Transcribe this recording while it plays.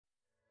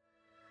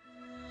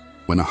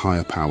When a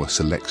higher power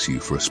selects you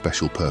for a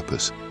special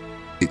purpose,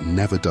 it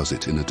never does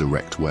it in a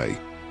direct way.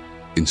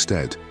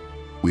 Instead,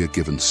 we are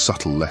given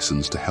subtle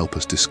lessons to help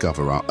us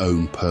discover our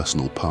own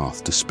personal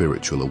path to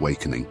spiritual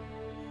awakening.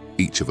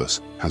 Each of us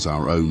has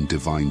our own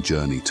divine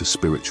journey to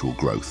spiritual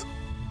growth,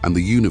 and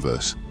the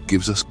universe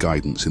gives us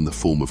guidance in the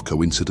form of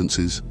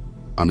coincidences,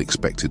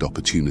 unexpected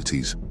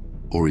opportunities,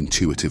 or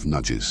intuitive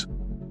nudges.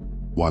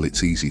 While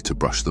it's easy to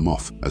brush them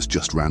off as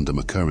just random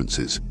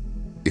occurrences,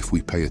 if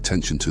we pay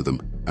attention to them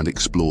and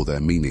explore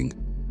their meaning,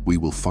 we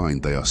will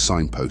find they are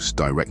signposts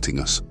directing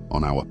us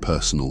on our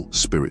personal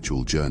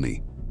spiritual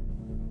journey.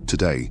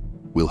 Today,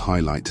 we'll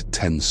highlight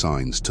 10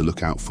 signs to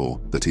look out for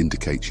that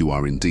indicate you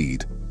are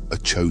indeed a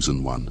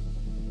chosen one.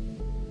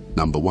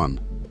 Number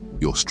 1,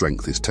 your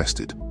strength is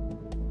tested.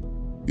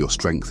 Your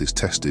strength is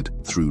tested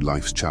through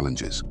life's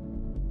challenges.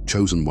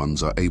 Chosen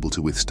ones are able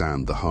to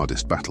withstand the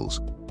hardest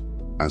battles.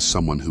 As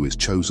someone who is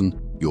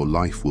chosen, your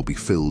life will be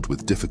filled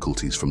with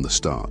difficulties from the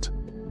start.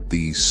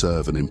 These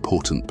serve an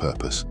important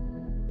purpose.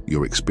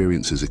 Your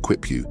experiences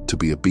equip you to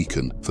be a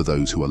beacon for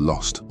those who are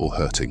lost or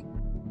hurting.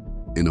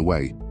 In a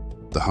way,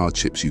 the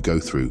hardships you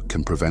go through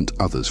can prevent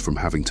others from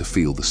having to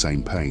feel the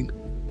same pain.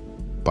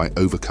 By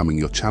overcoming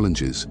your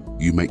challenges,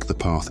 you make the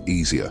path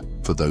easier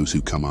for those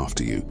who come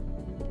after you.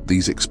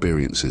 These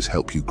experiences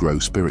help you grow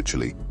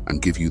spiritually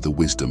and give you the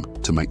wisdom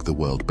to make the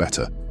world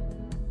better.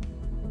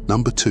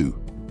 Number 2,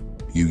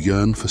 you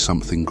yearn for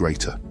something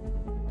greater.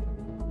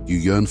 You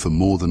yearn for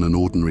more than an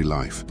ordinary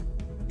life.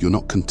 You're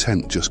not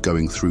content just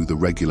going through the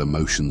regular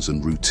motions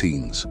and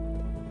routines.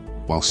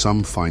 While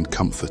some find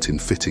comfort in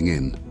fitting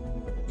in,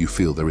 you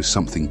feel there is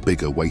something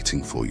bigger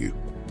waiting for you.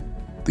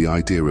 The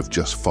idea of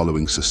just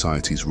following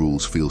society's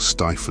rules feels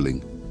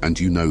stifling, and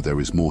you know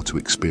there is more to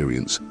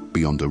experience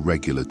beyond a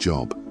regular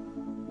job.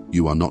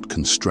 You are not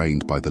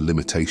constrained by the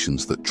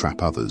limitations that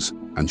trap others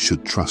and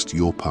should trust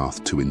your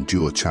path to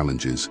endure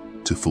challenges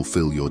to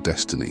fulfill your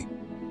destiny.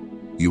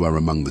 You are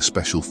among the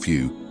special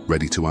few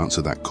ready to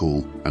answer that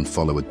call and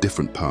follow a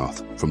different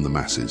path from the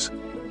masses.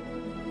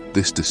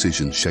 This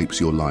decision shapes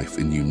your life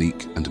in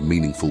unique and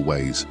meaningful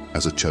ways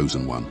as a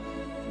chosen one.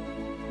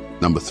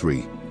 Number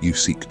 3, you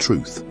seek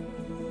truth.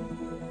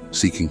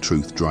 Seeking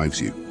truth drives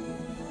you.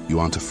 You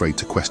aren't afraid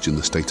to question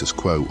the status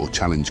quo or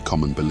challenge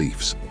common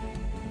beliefs.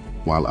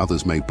 While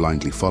others may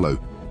blindly follow,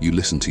 you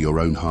listen to your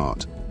own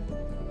heart.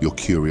 Your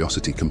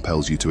curiosity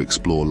compels you to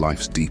explore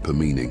life's deeper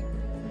meaning.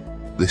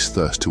 This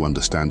thirst to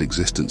understand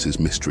existence's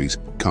mysteries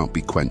can't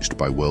be quenched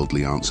by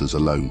worldly answers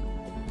alone.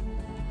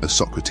 As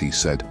Socrates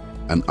said,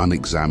 an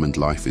unexamined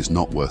life is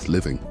not worth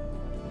living.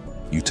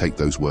 You take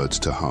those words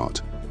to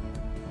heart.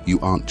 You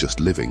aren't just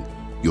living,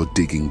 you're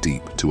digging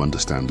deep to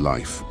understand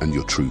life and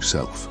your true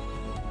self.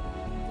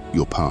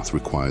 Your path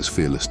requires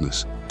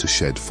fearlessness to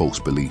shed false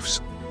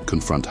beliefs,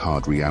 confront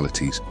hard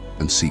realities,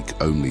 and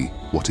seek only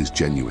what is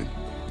genuine.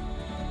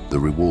 The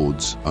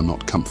rewards are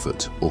not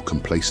comfort or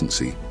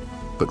complacency,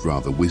 but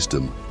rather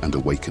wisdom and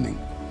awakening.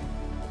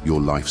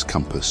 Your life's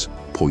compass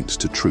points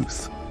to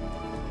truth.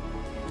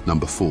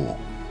 Number 4,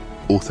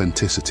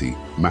 authenticity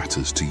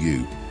matters to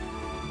you.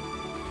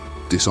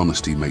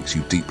 Dishonesty makes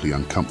you deeply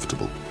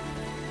uncomfortable.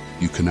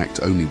 You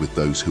connect only with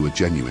those who are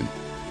genuine.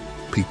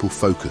 People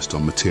focused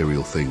on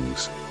material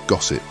things,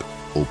 gossip,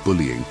 or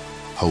bullying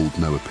hold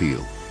no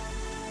appeal.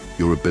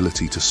 Your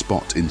ability to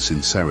spot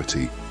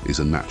insincerity is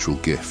a natural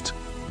gift.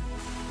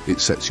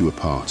 It sets you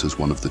apart as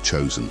one of the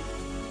chosen.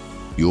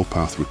 Your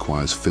path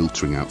requires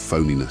filtering out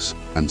phoniness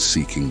and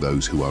seeking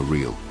those who are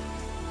real.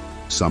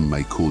 Some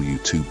may call you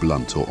too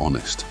blunt or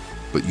honest,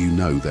 but you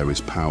know there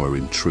is power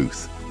in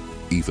truth,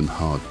 even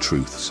hard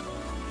truths.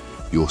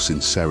 Your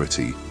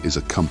sincerity is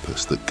a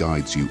compass that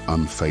guides you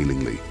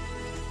unfailingly.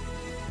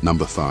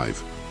 Number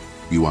 5,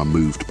 you are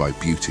moved by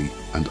beauty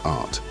and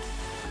art.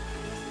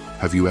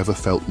 Have you ever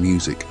felt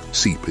music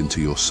seep into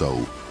your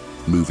soul,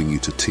 moving you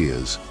to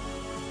tears?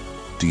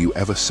 Do you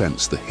ever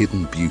sense the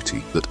hidden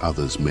beauty that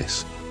others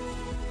miss?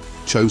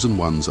 Chosen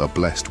ones are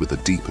blessed with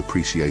a deep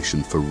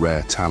appreciation for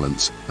rare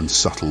talents and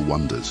subtle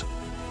wonders.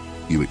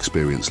 You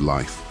experience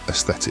life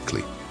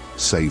aesthetically,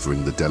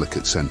 savoring the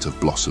delicate scent of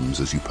blossoms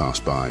as you pass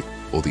by,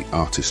 or the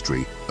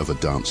artistry of a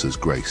dancer's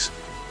grace.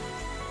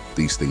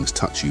 These things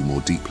touch you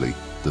more deeply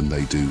than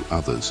they do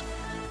others.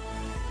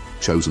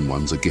 Chosen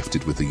ones are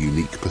gifted with a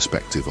unique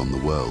perspective on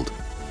the world.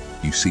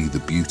 You see the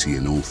beauty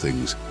in all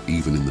things,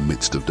 even in the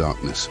midst of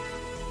darkness.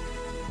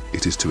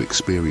 It is to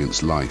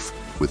experience life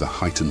with a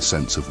heightened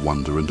sense of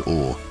wonder and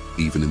awe,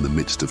 even in the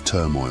midst of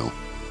turmoil.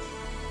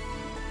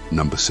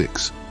 Number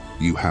 6,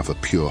 you have a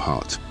pure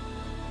heart.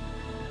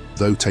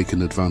 Though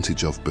taken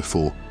advantage of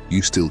before,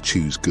 you still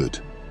choose good.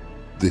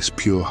 This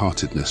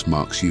pure-heartedness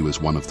marks you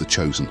as one of the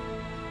chosen.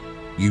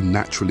 You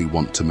naturally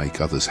want to make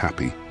others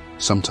happy,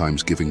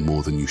 sometimes giving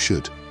more than you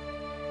should.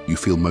 You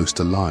feel most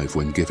alive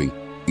when giving,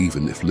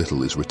 even if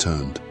little is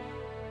returned.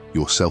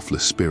 Your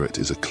selfless spirit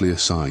is a clear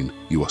sign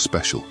you are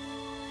special.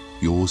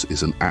 Yours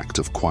is an act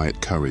of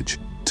quiet courage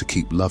to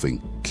keep loving,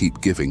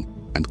 keep giving,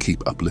 and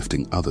keep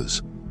uplifting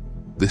others.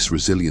 This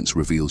resilience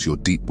reveals your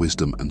deep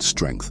wisdom and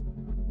strength.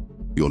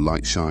 Your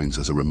light shines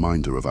as a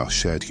reminder of our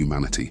shared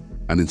humanity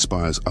and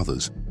inspires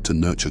others to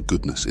nurture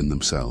goodness in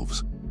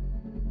themselves.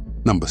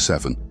 Number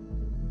 7.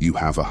 You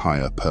have a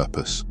higher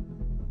purpose.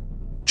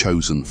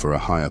 Chosen for a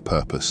higher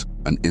purpose,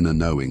 an inner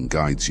knowing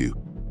guides you.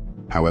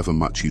 However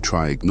much you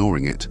try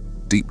ignoring it,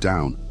 deep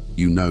down,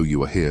 you know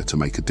you are here to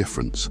make a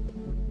difference.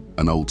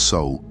 An old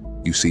soul,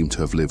 you seem to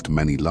have lived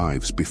many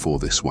lives before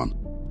this one.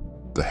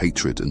 The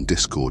hatred and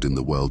discord in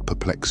the world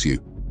perplex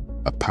you.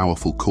 A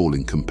powerful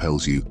calling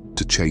compels you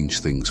to change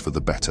things for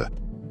the better.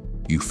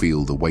 You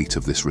feel the weight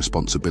of this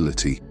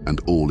responsibility and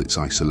all its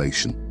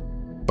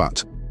isolation.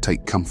 But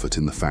take comfort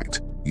in the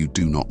fact you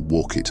do not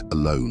walk it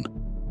alone.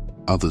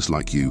 Others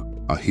like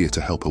you are here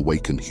to help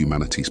awaken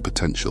humanity's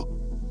potential.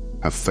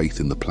 Have faith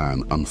in the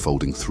plan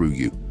unfolding through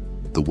you.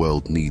 The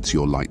world needs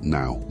your light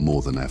now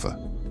more than ever.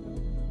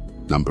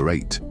 Number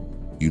 8.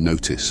 You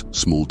notice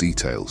small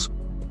details.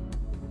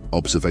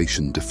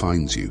 Observation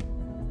defines you.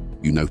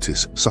 You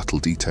notice subtle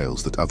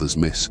details that others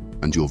miss,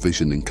 and your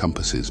vision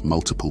encompasses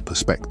multiple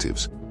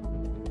perspectives.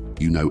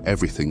 You know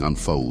everything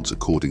unfolds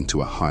according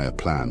to a higher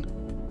plan.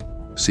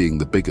 Seeing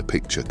the bigger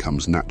picture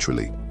comes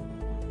naturally.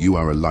 You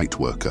are a light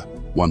worker,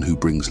 one who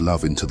brings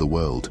love into the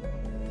world.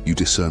 You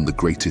discern the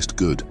greatest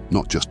good,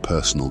 not just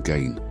personal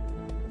gain.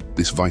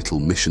 This vital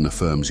mission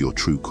affirms your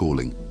true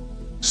calling.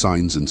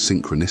 Signs and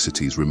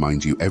synchronicities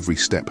remind you every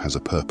step has a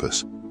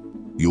purpose.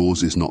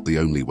 Yours is not the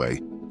only way.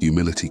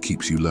 Humility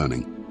keeps you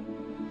learning.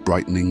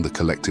 Brightening the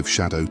collective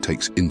shadow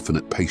takes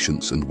infinite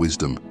patience and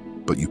wisdom,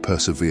 but you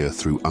persevere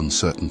through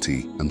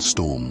uncertainty and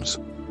storms.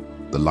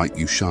 The light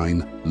you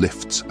shine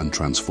lifts and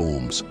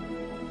transforms.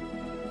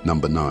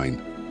 Number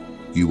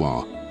 9. You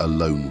are a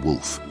lone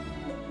wolf.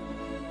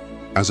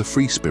 As a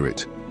free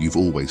spirit, you've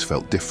always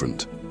felt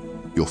different.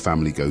 Your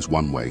family goes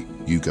one way,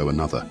 you go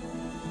another.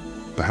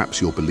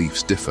 Perhaps your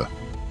beliefs differ,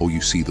 or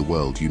you see the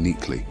world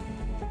uniquely.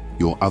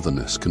 Your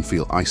otherness can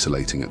feel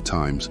isolating at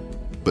times,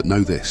 but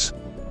know this,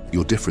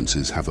 your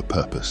differences have a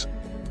purpose.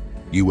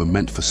 You were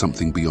meant for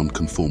something beyond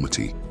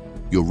conformity.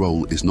 Your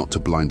role is not to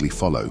blindly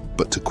follow,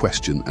 but to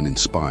question and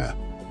inspire.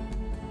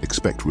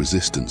 Expect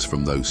resistance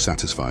from those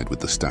satisfied with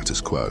the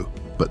status quo,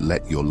 but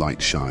let your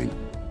light shine.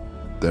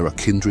 There are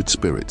kindred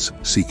spirits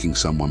seeking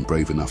someone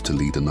brave enough to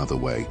lead another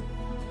way.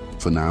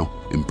 For now,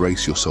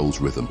 embrace your soul's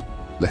rhythm.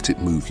 Let it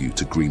move you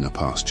to greener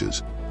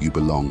pastures. You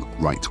belong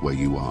right where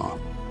you are.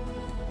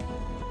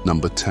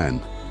 Number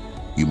 10.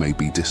 You may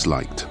be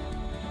disliked.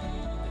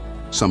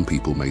 Some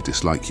people may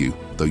dislike you,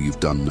 though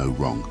you've done no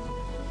wrong.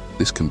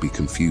 This can be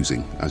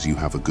confusing as you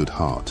have a good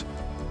heart.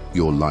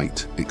 Your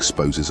light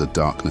exposes a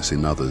darkness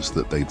in others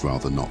that they'd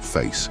rather not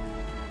face.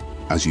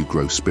 As you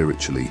grow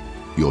spiritually,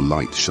 your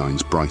light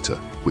shines brighter,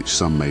 which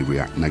some may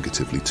react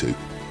negatively to.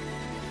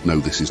 No,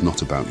 this is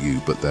not about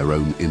you, but their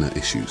own inner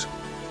issues.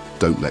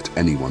 Don't let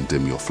anyone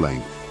dim your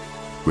flame.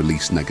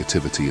 Release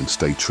negativity and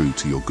stay true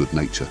to your good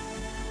nature.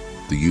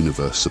 The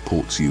universe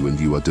supports you and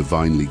you are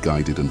divinely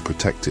guided and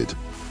protected.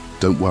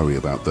 Don't worry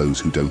about those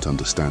who don't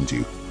understand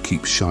you.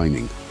 Keep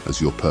shining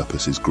as your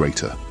purpose is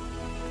greater.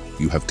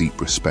 You have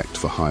deep respect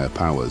for higher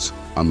powers,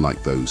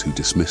 unlike those who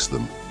dismiss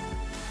them.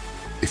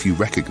 If you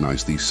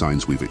recognize these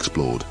signs we've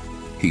explored,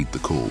 heed the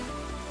call.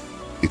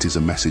 It is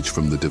a message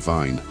from the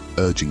divine,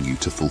 urging you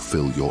to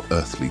fulfill your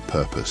earthly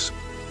purpose.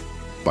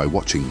 By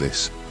watching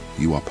this,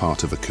 you are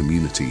part of a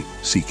community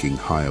seeking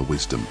higher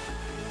wisdom.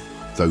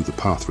 Though the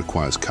path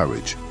requires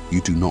courage,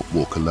 you do not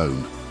walk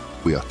alone.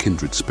 We are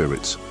kindred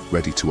spirits,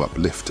 ready to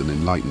uplift and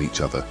enlighten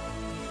each other.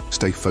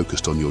 Stay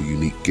focused on your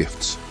unique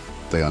gifts.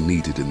 They are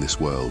needed in this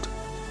world.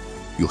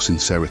 Your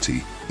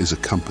sincerity is a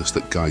compass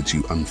that guides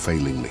you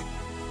unfailingly.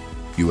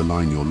 You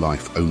align your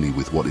life only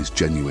with what is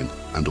genuine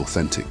and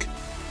authentic.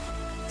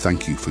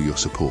 Thank you for your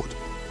support,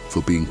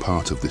 for being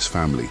part of this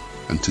family,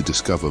 and to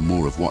discover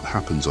more of what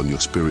happens on your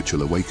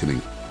spiritual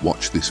awakening,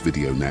 watch this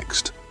video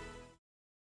next.